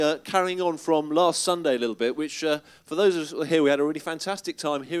Carrying on from last Sunday a little bit, which for those of us who are here, we had a really fantastic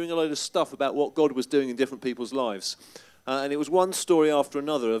time hearing a load of stuff about what God was doing in different people's lives. And it was one story after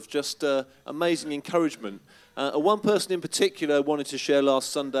another of just amazing encouragement. One person in particular wanted to share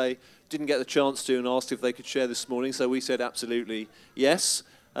last Sunday, didn't get the chance to, and asked if they could share this morning, so we said absolutely yes.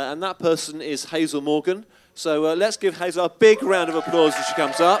 And that person is Hazel Morgan. So let's give Hazel a big round of applause as she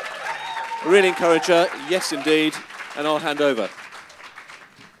comes up. Really encourage her, yes indeed, and I'll hand over.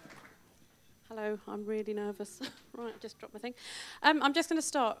 Hello, I'm really nervous. Right, I just dropped my thing. I'm just going to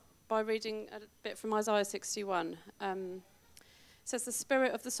start by reading a bit from Isaiah 61. It says, "The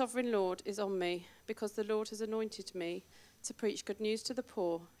Spirit of the Sovereign Lord is on me, because the Lord has anointed me to preach good news to the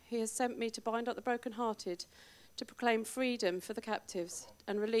poor. He has sent me to bind up the brokenhearted, to proclaim freedom for the captives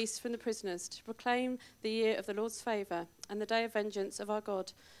and release from the prisoners, to proclaim the year of the Lord's favour and the day of vengeance of our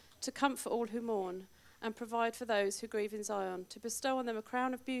God, to comfort all who mourn, and provide for those who grieve in Zion, to bestow on them a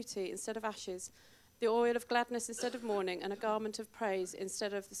crown of beauty instead of ashes, the oil of gladness instead of mourning, and a garment of praise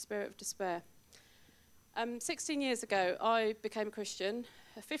instead of the spirit of despair." 16 years ago, I became a Christian.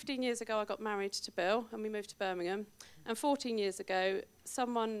 15 years ago, I got married to Bill, and we moved to Birmingham. And 14 years ago,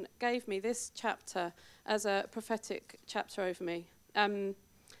 someone gave me this chapter as a prophetic chapter over me. I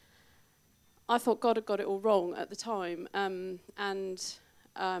thought God had got it all wrong at the time, I'm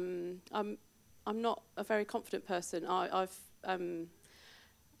not a very confident person. I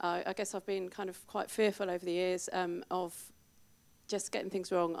guess I've been kind of quite fearful over the years of just getting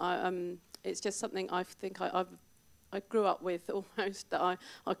things wrong. It's just something I think I grew up with almost, that I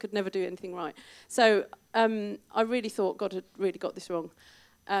could never do anything right. So I really thought God had really got this wrong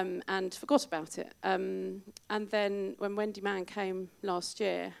and forgot about it. And then when Wendy Mann came last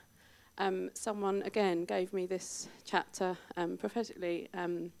year, someone again gave me this chapter prophetically.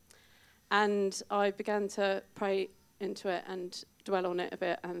 And I began to pray into it and dwell on it a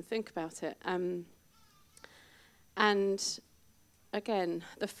bit and think about it. And again,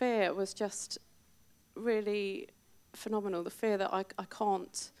 the fear was just really phenomenal. The fear that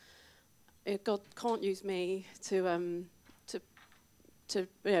God can't use me to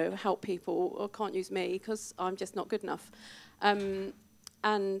help people, or can't use me because I'm just not good enough. And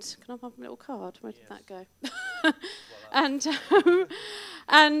can I have my little card? Where did that go?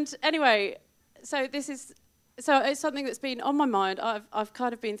 And anyway, so it's something that's been on my mind. I've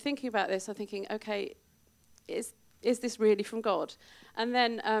kind of been thinking about this. I'm thinking, okay, is this really from God? And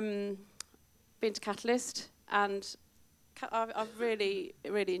then been to Catalyst, and I've really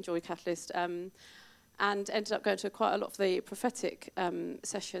enjoyed Catalyst, and ended up going to quite a lot of the prophetic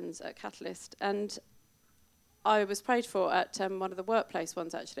sessions at Catalyst. And I was prayed for at one of the workplace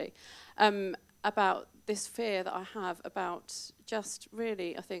ones, actually, about this fear that I have about just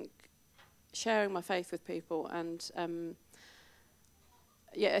really, I think, sharing my faith with people. And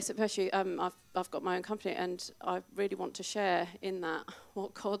especially I've got my own company, and I really want to share in that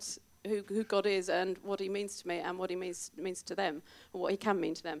who God is and what he means to me and what he means to them, or what he can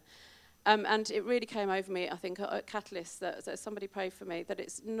mean to them. And it really came over me, I think, at Catalyst, that somebody prayed for me, that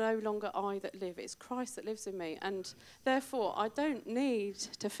it's no longer I that live, it's Christ that lives in me. And therefore, I don't need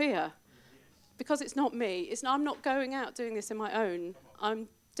to fear, because it's not me. I'm not going out doing this in my own. I'm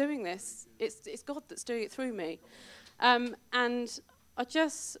doing this. It's God that's doing it through me. And I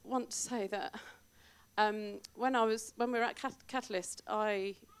just want to say that when we were at Catalyst,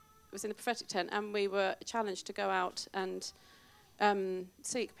 I was in the prophetic tent, and we were challenged to go out and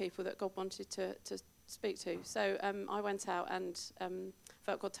seek people that God wanted to speak to. So I went out and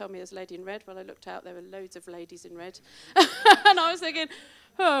felt God tell me there's a lady in red. Well, I looked out, there were loads of ladies in red. And I was thinking,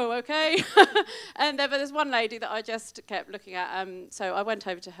 oh, okay. And but there's one lady that I just kept looking at. So I went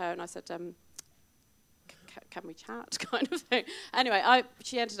over to her and I said, can we chat, kind of thing. Anyway,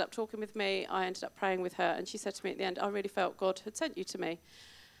 she ended up talking with me. I ended up praying with her. And she said to me at the end, I really felt God had sent you to me.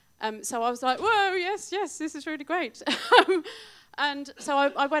 So I was like, whoa, yes, this is really great. And so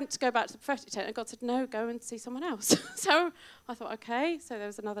I went to go back to the prophetic tent, and God said, no, go and see someone else. So I thought, okay. So there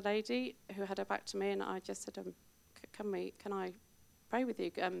was another lady who had her back to me, and I just said, can I pray with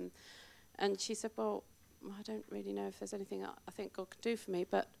you? And she said, well, I don't really know if there's anything I think God can do for me,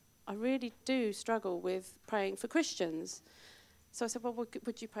 but I really do struggle with praying for Christians. So I said, well,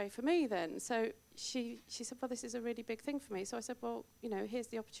 would you pray for me then? So she said, well, this is a really big thing for me. So I said, well, here's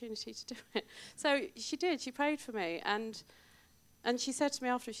the opportunity to do it. So she did. She prayed for me. And she said to me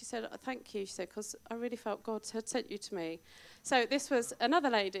after, she said, thank you. She said, because I really felt God had sent you to me. So this was another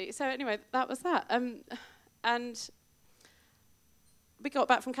lady. So anyway, that was that. And we got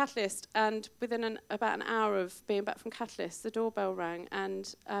back from Catalyst, and within about an hour of being back from Catalyst, the doorbell rang,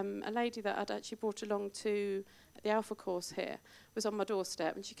 and a lady that I'd actually brought along to at the Alpha course here was on my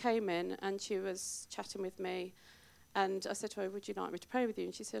doorstep, and she came in and she was chatting with me, and I said to her, would you like me to pray with you?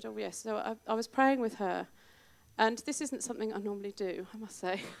 And she said, oh yes. So I was praying with her, and this isn't something I normally do, I must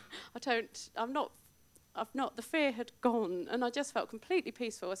say. The fear had gone, and I just felt completely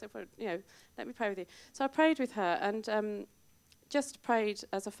peaceful. I said, well, let me pray with you. So I prayed with her, and just prayed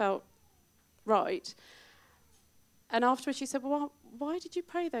as I felt right. And afterwards she said, well, why did you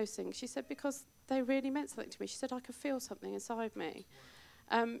pray those things? She said, because they really meant something to me. She said, I could feel something inside me.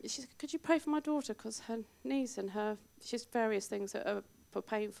 She said, could you pray for my daughter? Because her knees and she's various things that are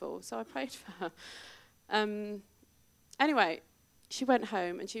painful. So I prayed for her. Anyway, she went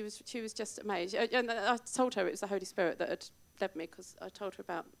home and she was just amazed. And I told her it was the Holy Spirit that had led me, because I told her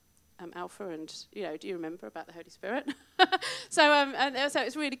about Alpha, and do you remember about the Holy Spirit? So it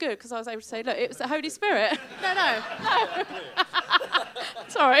was really good, because I was able to say, look, it was the Holy Spirit. No.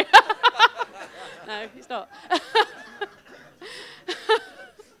 Sorry. No, he's not.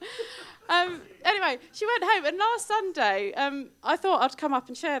 Anyway, she went home, and last Sunday, I thought I'd come up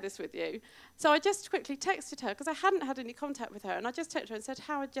and share this with you. So I just quickly texted her, because I hadn't had any contact with her, and I just texted her and said,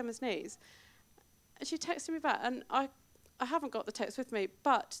 how are Gemma's knees? And she texted me back, and I haven't got the text with me,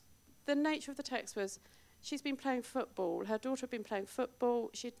 but the nature of the text was, she's been playing football, her daughter had been playing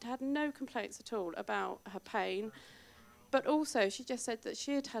football, she'd had no complaints at all about her pain, but also she just said that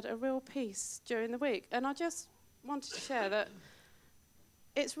she had had a real peace during the week. And I just wanted to share that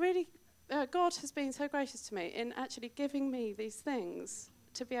it's really, God has been so gracious to me in actually giving me these things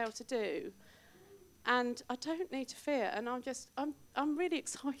to be able to do. And I don't need to fear, and I'm really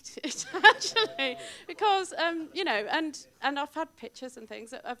excited actually, because and I've had pictures and things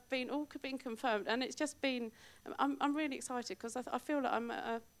that have all been confirmed, and it's just been I'm really excited, because I feel like I'm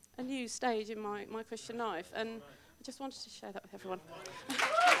at a new stage in my Christian life, and I just wanted to share that with everyone.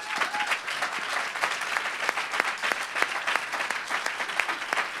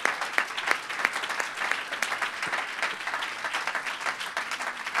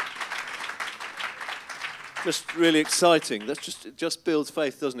 Just really exciting. That's just builds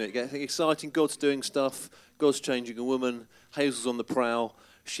faith, doesn't it? Exciting. God's doing stuff. God's changing a woman. Hazel's on the prowl.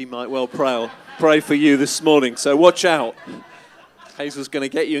 She might well pray for you this morning. So watch out. Hazel's going to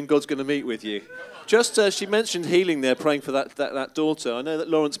get you, and God's going to meet with you. Just she mentioned healing there, praying for that daughter. I know that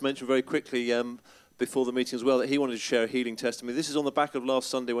Lawrence mentioned very quickly before the meeting as well that he wanted to share a healing testimony. This is on the back of last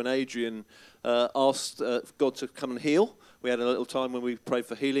Sunday when Adrian asked God to come and heal. We had a little time when we prayed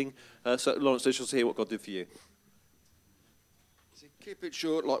for healing. So, Lawrence, let's just hear what God did for you. So keep it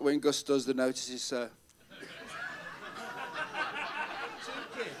short, like when Gus does the notices, sir.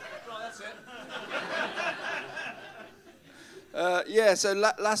 So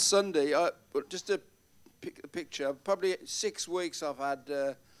last Sunday, just to pick the picture, probably 6 weeks I've had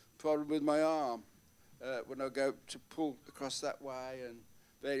a problem with my arm when I go to pull across that way and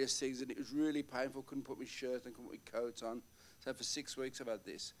various things, and it was really painful. Couldn't put my shirt and couldn't put my coat on. So for 6 weeks I've had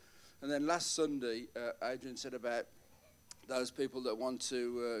this. And then last Sunday, Adrian said about those people that want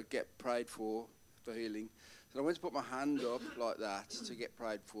to get prayed for healing. So I went to put my hand up like that to get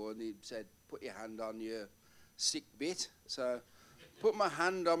prayed for, and he said, put your hand on your sick bit. So put my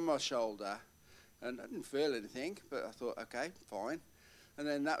hand on my shoulder, and I didn't feel anything, but I thought, okay, fine. And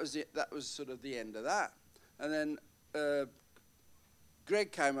then that was it. That was sort of the end of that. And then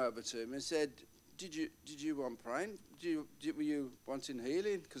Greg came over to him and said, did you want praying? Were you wanting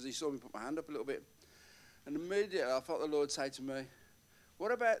healing? Because he saw me put my hand up a little bit. And immediately I felt the Lord say to me,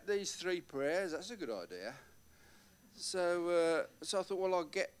 what about these 3 prayers? That's a good idea. So I thought, well, I'll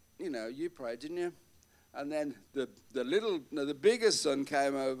get, you prayed, didn't you? And then the biggest son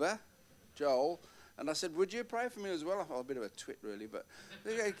came over, Joel, and I said, would you pray for me as well? I thought a bit of a twit, really, but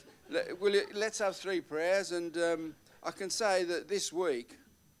let's have 3 prayers. And I can say that this week,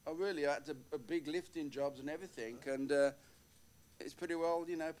 I really had a big lift in jobs and everything, and it's pretty well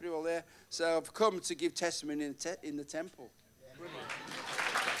there. So I've come to give testimony in the temple.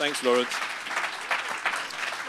 Thanks, Lawrence.